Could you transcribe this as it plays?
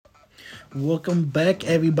Welcome back,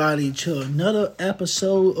 everybody, to another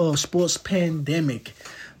episode of Sports Pandemic.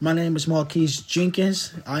 My name is Marquise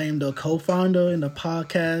Jenkins. I am the co-founder and the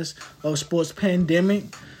podcast of Sports Pandemic.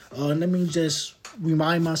 Let me just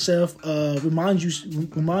remind you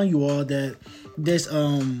all that this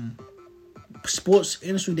sports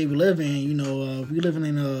industry that we live in, we living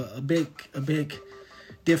in a big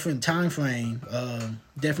different time frame.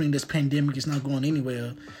 Definitely, this pandemic is not going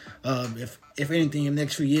anywhere. If anything, in the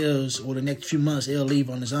next few years or the next few months, it'll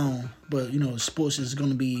leave on its own. But sports is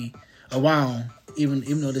going to be around, even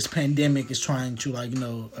though this pandemic is trying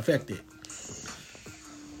to affect it.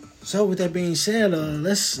 So with that being said,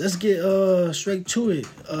 let's get straight to it.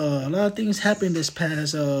 A lot of things happened this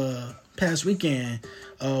past weekend.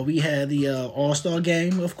 We had the All-Star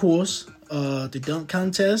game, of course, the dunk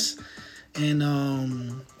contest, and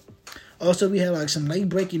also we had some late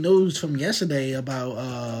breaking news from yesterday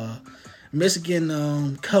about Michigan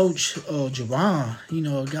coach Juwan.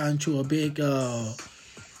 Got into a big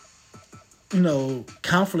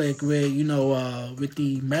conflict with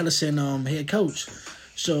the Madison head coach.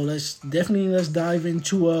 So let's dive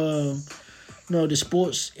into the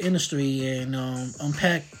sports industry and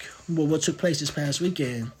unpack what took place this past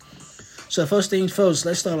weekend. So first things first,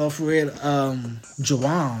 let's start off with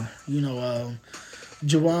Juwan.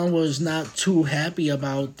 Juwan was not too happy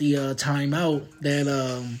about the timeout that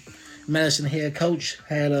Madison head coach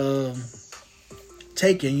had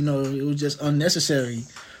taken. It was just unnecessary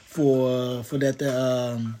for that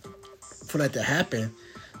to happen.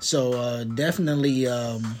 So definitely,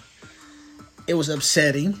 it was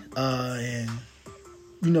upsetting. And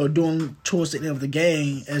during towards the end of the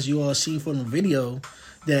game, as you all see from the video,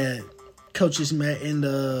 that coaches met in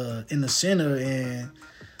the center, and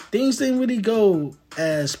things didn't really go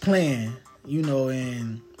as planned.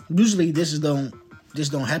 And usually this don't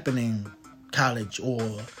happen in college, or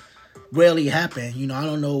rarely happen. I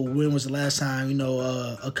don't know when was the last time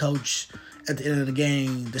a coach at the end of the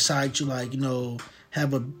game decide to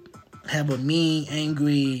have a mean,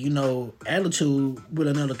 angry, attitude with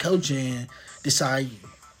another coach and decide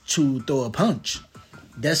to throw a punch.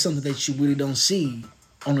 That's something that you really don't see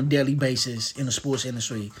on a daily basis in the sports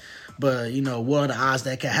industry. But what are the odds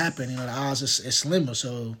that can happen? The odds is slimmer.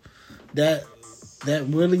 So that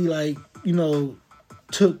really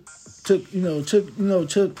took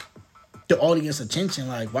the audience attention.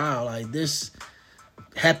 Wow, this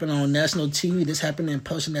happened on national TV. This happened in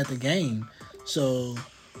person at the game. So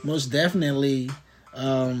most definitely,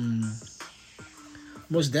 the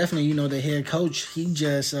head coach, he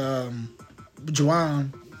just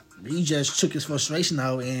Juwan, he just took his frustration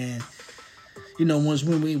out, and when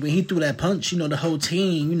he threw that punch, the whole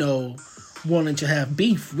team, wanted to have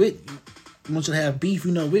beef with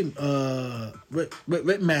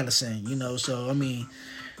Madison, So I mean,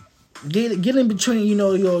 get in between,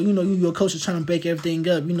 your coach is trying to break everything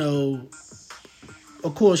up,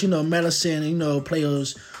 Of course, Madison,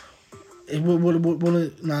 players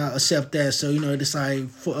would not accept that. So, they decide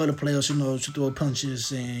for other players, to throw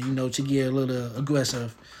punches and, to get a little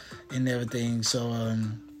aggressive and everything. So,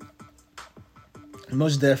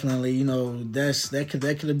 most definitely, that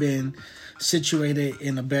could have been situated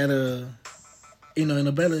in a better, in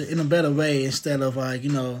a better way, instead of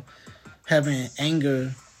having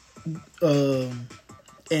anger, and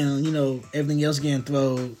everything else getting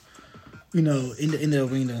thrown, in the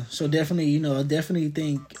arena. So definitely, I definitely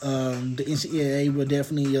think the NCAA will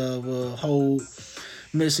definitely will hold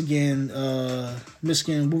Michigan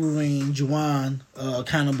Wolverine Juwan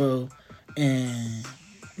accountable, and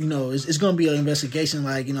it's gonna be an investigation,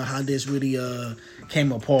 how this really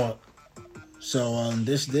came apart. So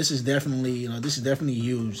this is definitely huge. This is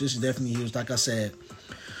definitely huge. Like I said,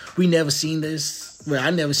 we never seen this. Well, I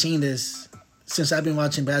never seen this since I've been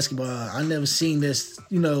watching basketball. I never seen this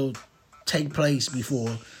take place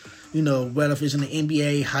before. Whether if it's in the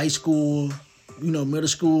NBA, high school, middle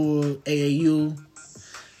school, AAU,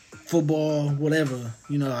 football, whatever.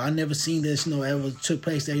 I never seen this, ever took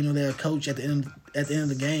place that, their coach at the end of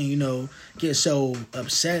the game, gets so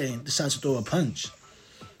upset and decides to throw a punch.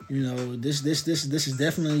 This is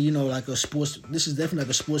definitely, like a sports. This is definitely like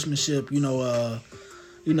a sportsmanship,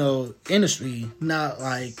 industry, not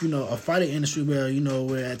like, a fighting industry where,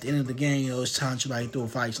 where at the end of the game, it's time to throw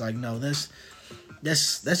fights. No, that's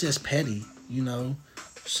just petty,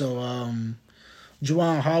 So,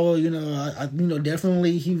 Juwan Howard,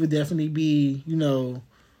 definitely, he would definitely be,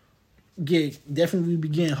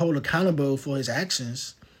 begin hold accountable for his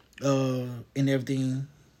actions, and everything.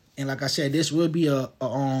 And like I said, this will be a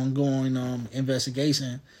ongoing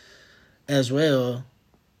investigation as well.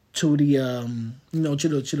 to the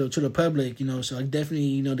to the public. So I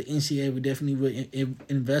definitely, the NCAA would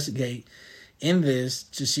investigate in this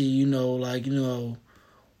to see,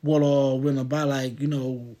 what all went about, like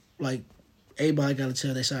everybody got to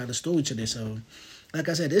tell their side of the story to this. So, like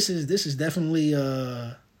I said, this is definitely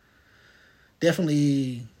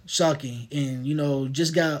shocking, and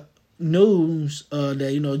just got news that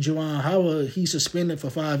Juwan Howard, he's suspended for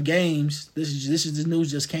 5 games. This is the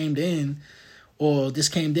news just came in, or this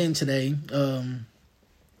came in today.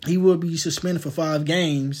 He will be suspended for 5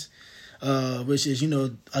 games. Which is,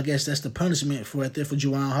 I guess that's the punishment for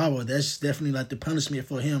Juwan Howard. That's definitely like the punishment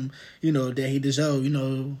for him, that he deserved,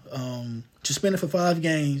 suspended for 5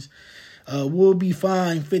 games. Will be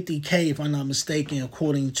fined $50,000 if I'm not mistaken,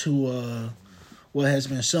 according to what has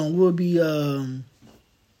been shown. Will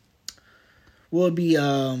be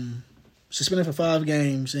suspended for 5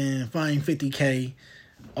 games and fined $50,000.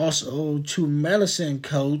 Also to Medicine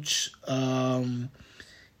coach,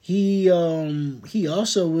 He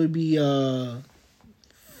also would be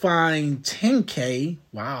fined $10,000.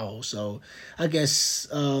 Wow. So I guess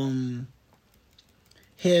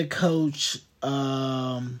head coach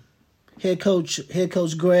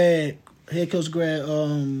grad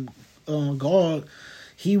guard,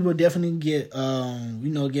 he would definitely get fined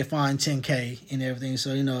 $10,000 and everything.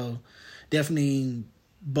 So definitely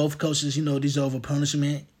both coaches deserve a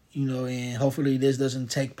punishment. And hopefully this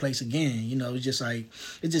doesn't take place again. It's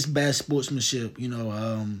just bad sportsmanship.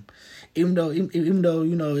 Even though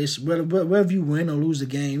it's whether you win or lose the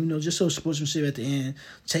game, just so sportsmanship at the end.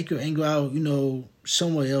 Take your anger out,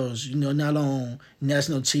 somewhere else. Not on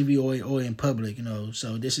national TV or in public.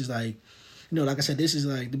 So this is like, like I said, this is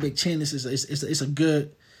like the Big Ten. This is it's a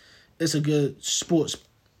good sports.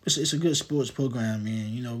 It's a good sports program,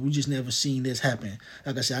 man. We just never seen this happen.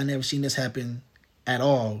 Like I said, I never seen this happen at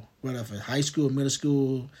all, whether for high school, middle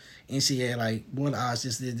school, NCAA. Like, what odds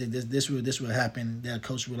this will happen? That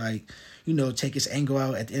coach will take his anger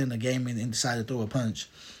out at the end of the game and decide to throw a punch.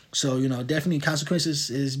 So definitely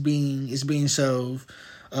consequences is being served.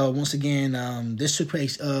 Once again, this took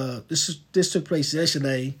place. This took place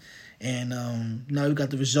yesterday, and now we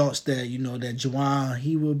got the results that that Juwan,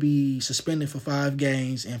 he will be suspended for 5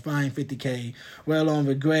 games and fined $50,000. Well, along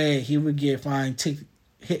with Greg, he would get fined.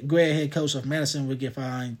 Greg, head coach of Madison, would get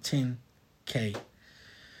fined $10,000.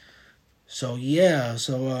 So yeah,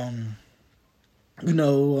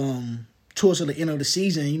 towards the end of the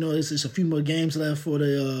season, it's just a few more games left for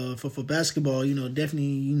the for basketball.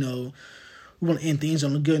 Definitely, we want to end things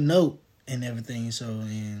on a good note and everything. So,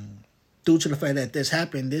 and due to the fact that this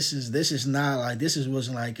happened, this wasn't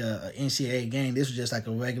like a NCAA game. This was just like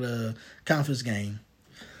a regular conference game.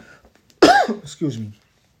 Excuse me.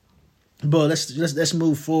 But let's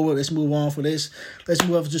move forward. Let's move on for this. Let's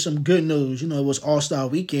move on to some good news. It was All-Star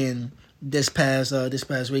Weekend this past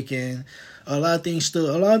weekend. A lot of things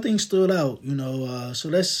stood out. So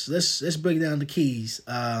let's break down the keys.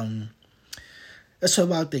 Let's talk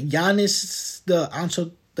about the Giannis, the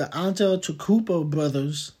Antetokounmpo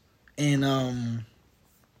brothers, and the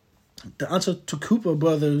Antetokounmpo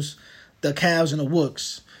brothers, the Cavs and the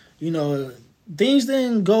Wooks. Things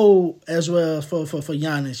didn't go as well for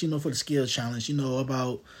Giannis, for the skill challenge,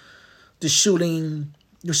 about the shooting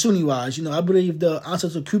wise. I believe the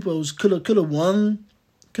Antetokounmpos could have won,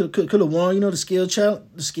 the skills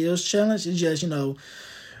challenge. It's just,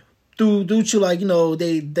 due to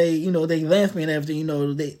they length and everything,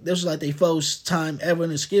 this was like their first time ever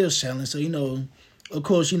in the skills challenge. So, of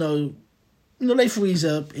course, they freeze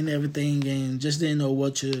up and everything and just didn't know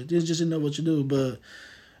what to do. But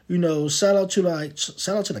shout out to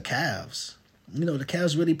the Cavs. The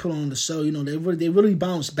Cavs really put on the show. They really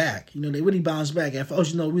bounced back. They really bounced back. At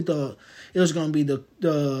first, we thought it was gonna be the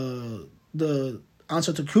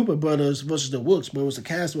Antetokounmpo brothers versus the Wooks, but it was the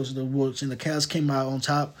Cavs versus the Wooks, and the Cavs came out on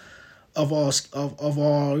top of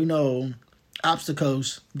all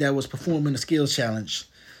obstacles that was performed in the skills challenge.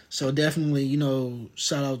 So definitely,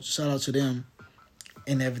 shout out to them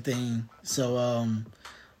and everything. So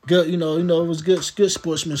good, it was good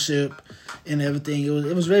sportsmanship and everything.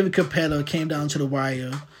 It was very competitive. It came down to the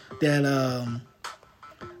wire that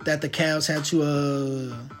the Cavs had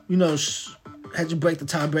to had to break the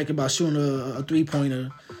tiebreaker by shooting a 3-pointer.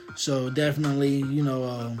 So definitely,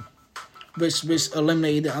 which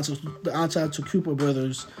eliminated the Antetokounmpo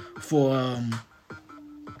brothers for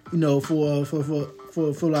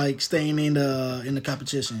for like staying in the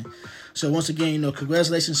competition. So once again,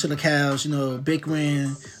 congratulations to the Cavs. Big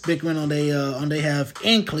win on they have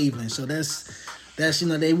in Cleveland. So that's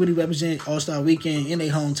they really represent All-Star Weekend in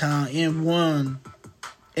their hometown and won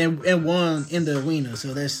in the arena.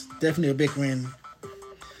 So that's definitely a big win.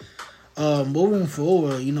 moving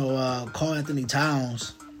forward, Karl Anthony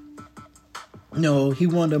Towns, he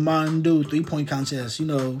won the Mountain Dew 3-point contest.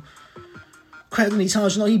 Karl Anthony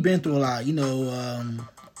Towns, he been through a lot. We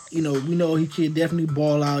know he could definitely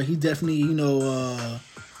ball out. He definitely,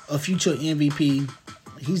 a future MVP.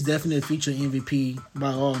 He's definitely a future MVP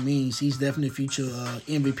by all means. He's definitely a future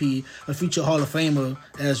MVP, a future Hall of Famer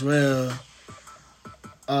as well.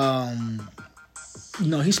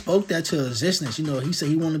 He spoke that to existence. He said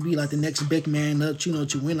he want to be like the next big man up,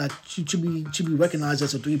 to win, like to be recognized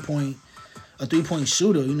as a 3-point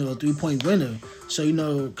shooter, a 3-point winner. So,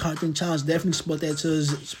 Karl Anthony Towns definitely spoke that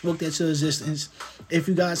to existence. If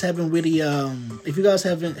you guys haven't really,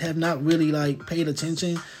 have not really like paid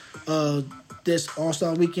attention, this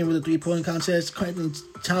All-Star weekend with the 3-point contest, Karl Anthony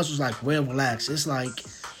Towns was like well relaxed. It's like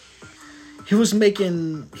he was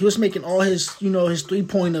making all his, his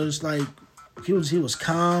 3-pointers like. He was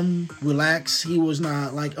calm, relaxed. He was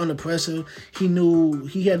not like under pressure. He knew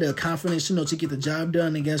he had the confidence, to get the job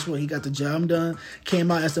done. And guess what? He got the job done.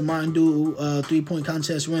 Came out as the Mountain Dew 3-point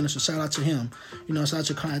contest winner. So shout out to him. Shout out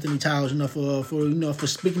to Karl Anthony Towns. For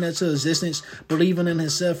speaking that to existence, believing in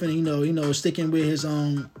himself, and sticking with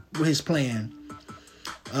his plan.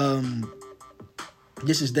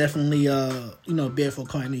 This is definitely bad for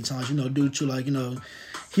Karl Anthony Towns. Due to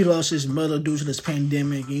he lost his mother due to this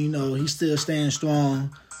pandemic, and he's still staying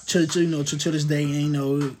strong to this day, and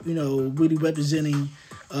really representing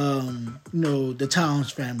the Towns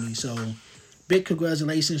family. So big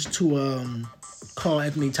congratulations to Karl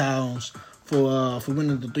Anthony Towns for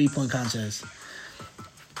winning the 3-point contest.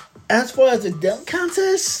 As far as the dunk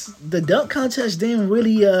contest didn't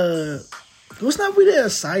really it was not really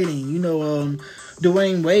exciting.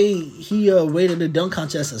 Dwayne Wade, he rated the dunk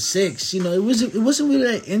contest a 6. It wasn't really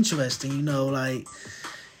that interesting.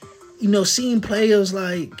 Seeing players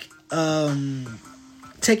like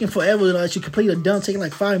taking forever, to complete a dunk, taking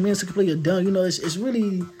like 5 minutes to complete a dunk. It's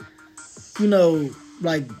really,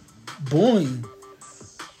 like boring.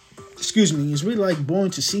 Excuse me. It's really like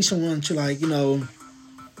boring to see someone to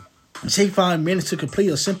take 5 minutes to complete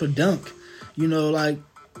a simple dunk.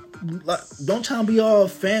 Don't try to be all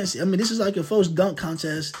fancy. This is like your first dunk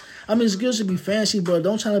contest. It's good to be fancy, but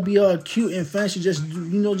don't try to be all cute and fancy. Just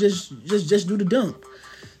do the dunk.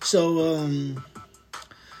 So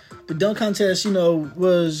the dunk contest,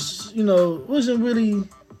 wasn't really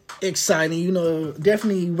exciting.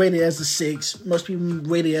 Definitely rated as a 6. Most people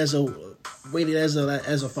rated as a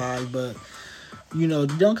 5, but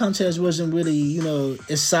the dunk contest wasn't really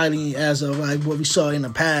exciting as of like what we saw in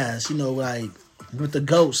the past. With the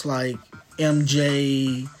GOATs like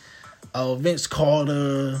MJ, Vince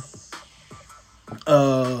Carter,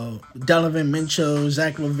 Donovan Mitchell,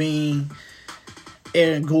 Zach LaVine,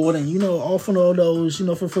 Aaron Gordon, all from all those,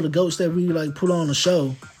 for the GOATs that really like put on the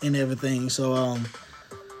show and everything. So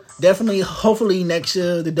definitely, hopefully next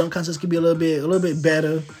year the dunk contest could be a little bit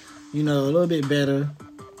better, a little bit better.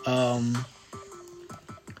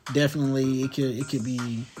 Definitely it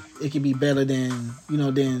could be better than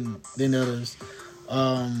than others.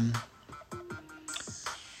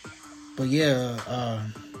 But yeah,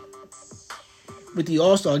 with the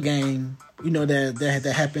All-Star game,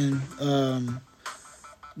 that happened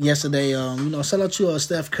yesterday. Shout out to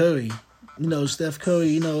Steph Curry. Steph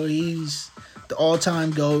Curry. He's the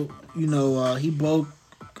all-time GOAT. He broke.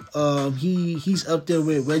 He's up there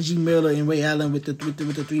with Reggie Miller and Ray Allen with the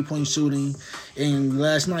 3-point shooting. And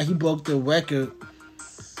last night he broke the record.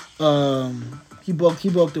 He broke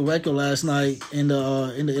the record last night in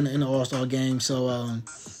the All-Star game. So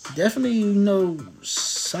definitely,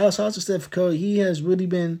 shout out to Steph Curry. He has really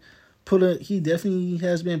been definitely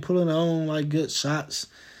has been pulling on like good shots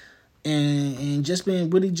and just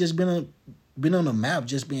been on the map,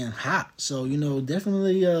 just being hot. So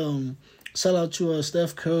definitely shout out to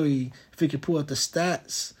Steph Curry. If he could pull up the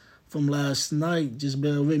stats from last night, just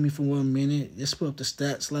bear with me for 1 minute. Let's put up the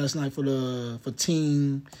stats last night for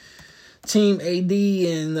Team AD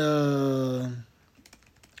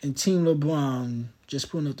and Team LeBron. Just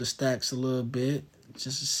putting up the stacks a little bit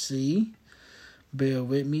just to see. Bear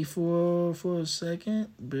with me for a second.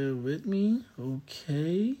 Bear with me.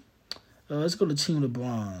 Okay. Let's go to Team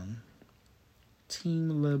LeBron. Team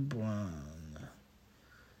LeBron.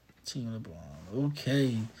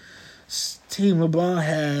 Okay. Team LeBron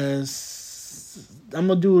has. I'm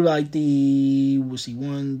gonna do like the. We'll see.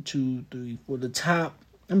 1, 2, 3, 4. The top.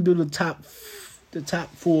 I'm gonna do the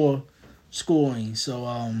top 4 scoring. So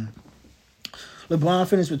LeBron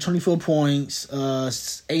finished with 24 points,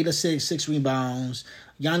 8 assists, 6 rebounds.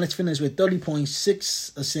 Giannis finished with 30 points,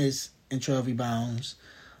 6 assists, and 12 rebounds.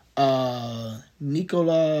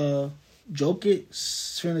 Nikola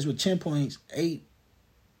Jokic finished with 10 points, 8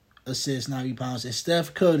 assists, 9 rebounds. And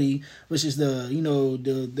Steph Curry, which is the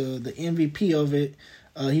MVP of it,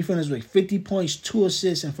 he finished with 50 points, 2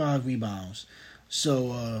 assists, and 5 rebounds.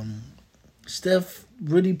 So Steph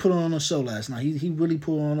really put on a show last night. He really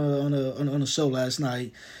put on a show last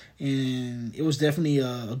night, and it was definitely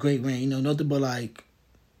a great win. Nothing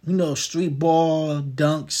but street ball,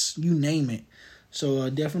 dunks, you name it. So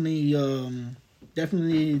definitely,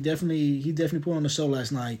 he definitely put on a show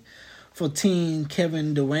last night for Team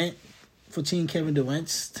Kevin Durant. For Team Kevin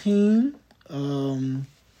Durant's team, Joel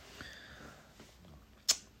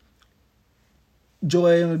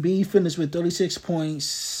Embiid finished with 36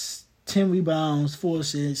 points, 10 rebounds, 4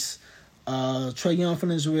 assists. Trae Young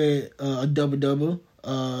finished with a double-double,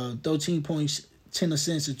 13 points, 10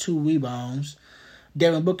 assists, and 2 rebounds.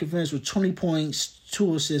 Devin Booker finished with 20 points,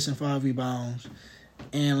 2 assists, and 5 rebounds.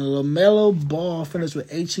 And LaMelo Ball finished with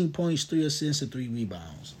 18 points, 3 assists, and 3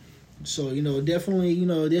 rebounds. So, definitely,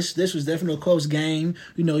 this was definitely a close game.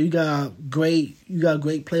 You got great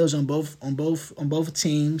players on both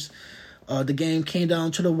teams. The game came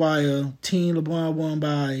down to the wire. Team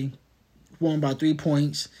LeBron won by 3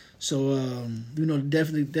 points. So,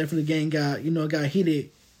 definitely the game got heated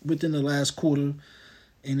within the last quarter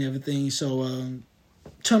and everything. So,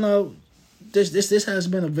 turnout. This has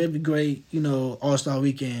been a very great, All-Star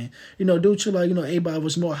weekend. Due to everybody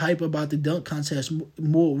was more hype about the dunk contest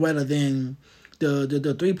more rather than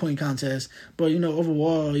the 3-point contest. But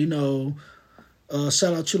overall,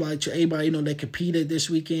 shout out to everybody that competed this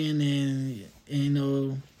weekend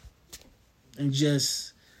and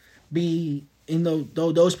just be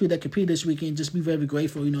those people that compete this weekend, just be very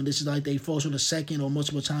grateful. This is they first or the second or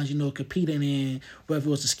multiple times, competing in whether it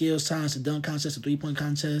was the skills times, the dunk contest, the 3-point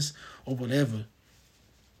contest, or whatever,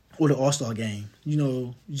 or the All-Star game. It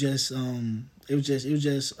was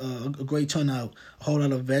just a great turnout. A whole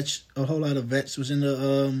lot of vets was in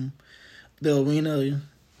the arena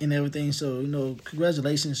and everything. So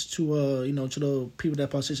congratulations to to the people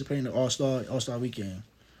that participated in the All-Star weekend.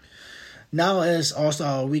 Now, as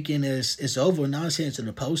All-Star weekend is over, now it's heading to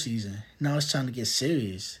the postseason. Now it's time to get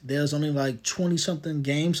serious. There's only 20-something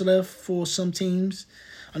games left for some teams.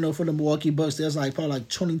 I know for the Milwaukee Bucks, there's probably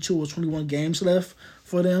 22 or 21 games left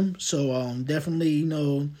for them. So definitely,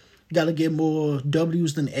 got to get more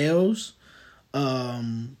W's than L's.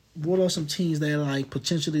 What are some teams that are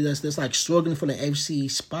potentially that's struggling for the AFC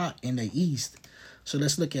spot in the East? So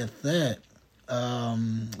let's look at that.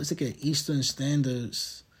 Let's look at Eastern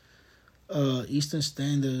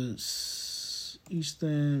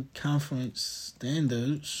Conference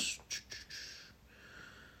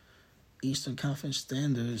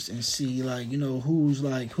standards, and see who's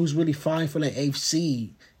really fighting for the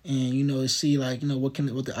AFC, and see what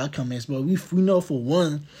the outcome is. But we know for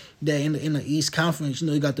one that in the East Conference,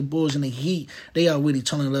 you got the Bulls and the Heat. They are really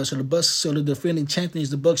turning left. So the Bucks, so the defending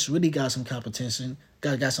champions, the Bucks really got some competition.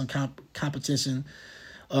 Got some competition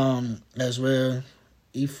as well.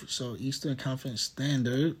 So Eastern Conference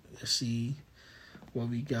Standard. Let's see what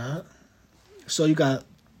we got. So you got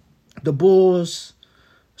the Bulls.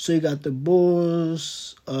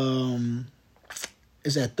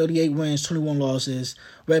 It's at 38 wins, 21 losses.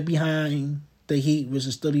 Right behind the Heat, which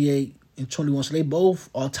is 38 and 21. So they both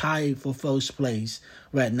are tied for first place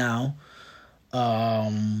right now.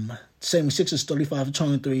 76 is 35 and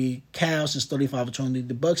 23. Cavs is 35 and 20.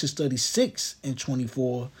 The Bucks is 36 and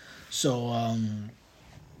 24. So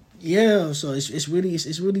yeah, so it's really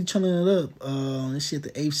turning it up. Let's see at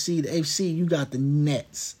the AFC. The AFC, you got the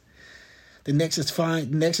Nets. The Nets is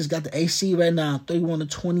fine. The Nets has got the AC right now, 31 to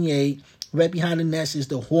 28. Right behind the Nets is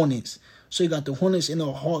the Hornets. So you got the Hornets and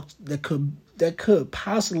the Hawks that could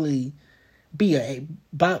possibly be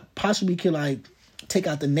possibly could take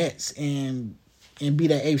out the Nets and be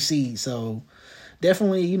the AFC. So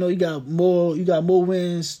definitely, you got more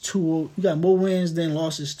wins than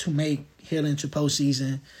losses to make heading into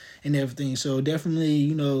postseason and everything. So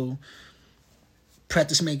definitely,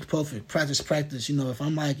 practice makes perfect. Practice. If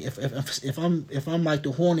I'm if I'm like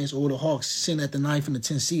the Hornets or the Hawks sitting at the 9th and the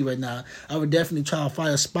 10th seed right now, I would definitely try to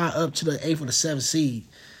find a spot up to the 8th or the 7th seed.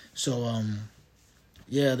 So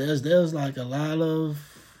yeah, there's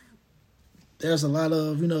a lot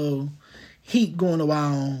of heat going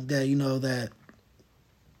around that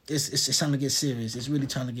it's time to get serious. It's really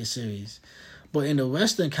time to get serious. But in the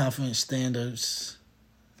Western Conference standards,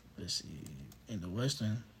 let's see, in the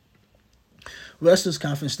Western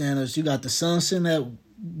Conference standards, you got the Suns sitting at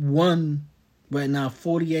 1 right now,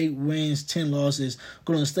 48 wins, 10 losses.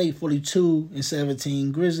 Golden State 42 and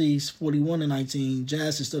 17. Grizzlies 41 and 19.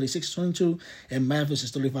 Jazz is 36 and 22, and Memphis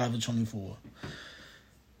is 35 and 24.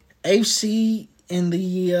 AFC in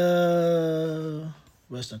the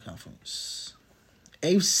Western Conference.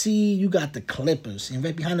 AFC, you got the Clippers, and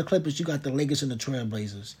right behind the Clippers, you got the Lakers and the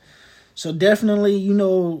Trailblazers. So definitely,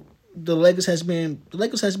 the Lakers has been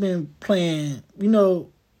playing,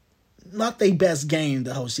 not their best game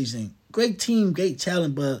the whole season. Great team, great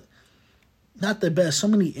talent, but not the best. So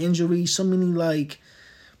many injuries, so many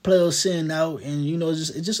players sitting out, and it's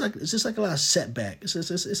just like a lot of setback. It's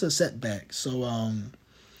a setback. So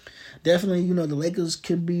definitely, the Lakers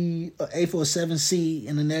could be an 8 or 7 seed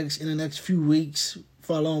in the next few weeks.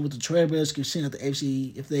 Along with the Trailblazers, keep seeing at the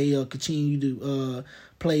AFC if they continue to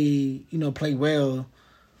play well.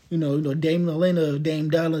 Dame Lillard, Dame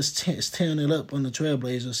Dallas is tearing it up on the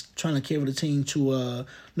Trailblazers, trying to carry the team to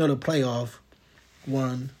another playoff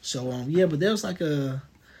run. So but there's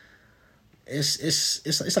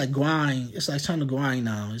it's like grind. It's like trying to grind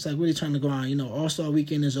now. It's like really trying to grind. All-Star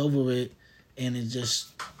Weekend is over with, and it's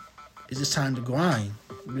just time to grind.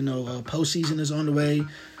 Postseason is on the way.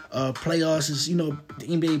 Playoffs is, the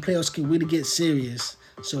NBA playoffs can really get serious.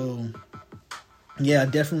 So, yeah, I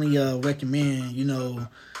definitely recommend,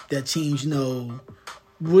 that teams,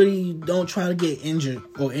 really don't try to get injured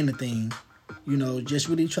or anything. Just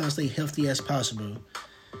really try to stay healthy as possible.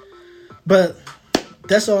 But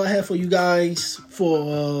that's all I have for you guys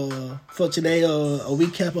for today. A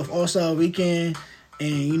recap of All-Star Weekend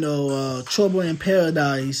and, Trouble in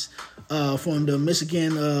Paradise. From the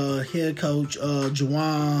Michigan head coach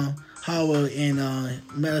Juwan Howard and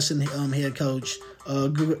Madison head coach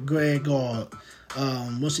Greg Gard.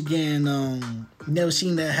 Once again, never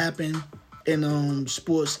seen that happen in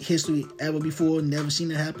sports history ever before. Never seen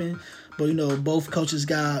that happen. But both coaches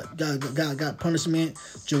got punishment.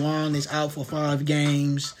 Juwan is out for 5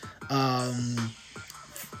 games.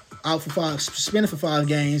 Suspended for 5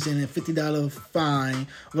 games and a $50 fine.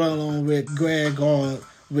 Right along with Greg Gard.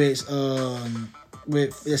 That's fine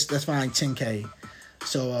 $10K.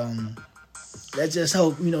 So let's just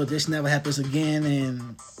hope this never happens again.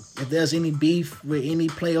 And if there's any beef with any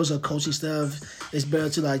players or coaching stuff, it's better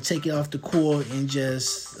to take it off the court and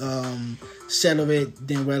just settle it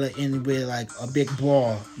than rather end with a big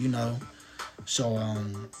brawl. So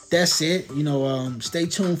that's it. Stay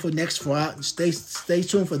tuned for next Friday. Stay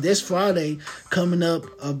tuned for this Friday coming up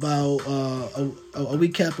about a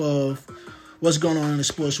recap of what's going on in the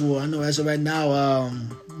sports world. I know as of right now,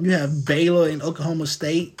 you have Baylor and Oklahoma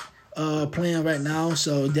State playing right now.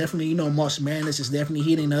 So definitely, March Madness is definitely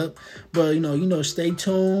heating up. But stay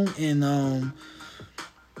tuned and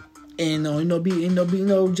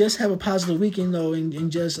just have a positive weekend,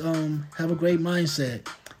 and just have a great mindset.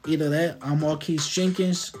 Either that, I'm Marquise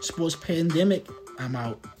Jenkins, Sports Pandemic. I'm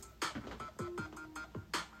out.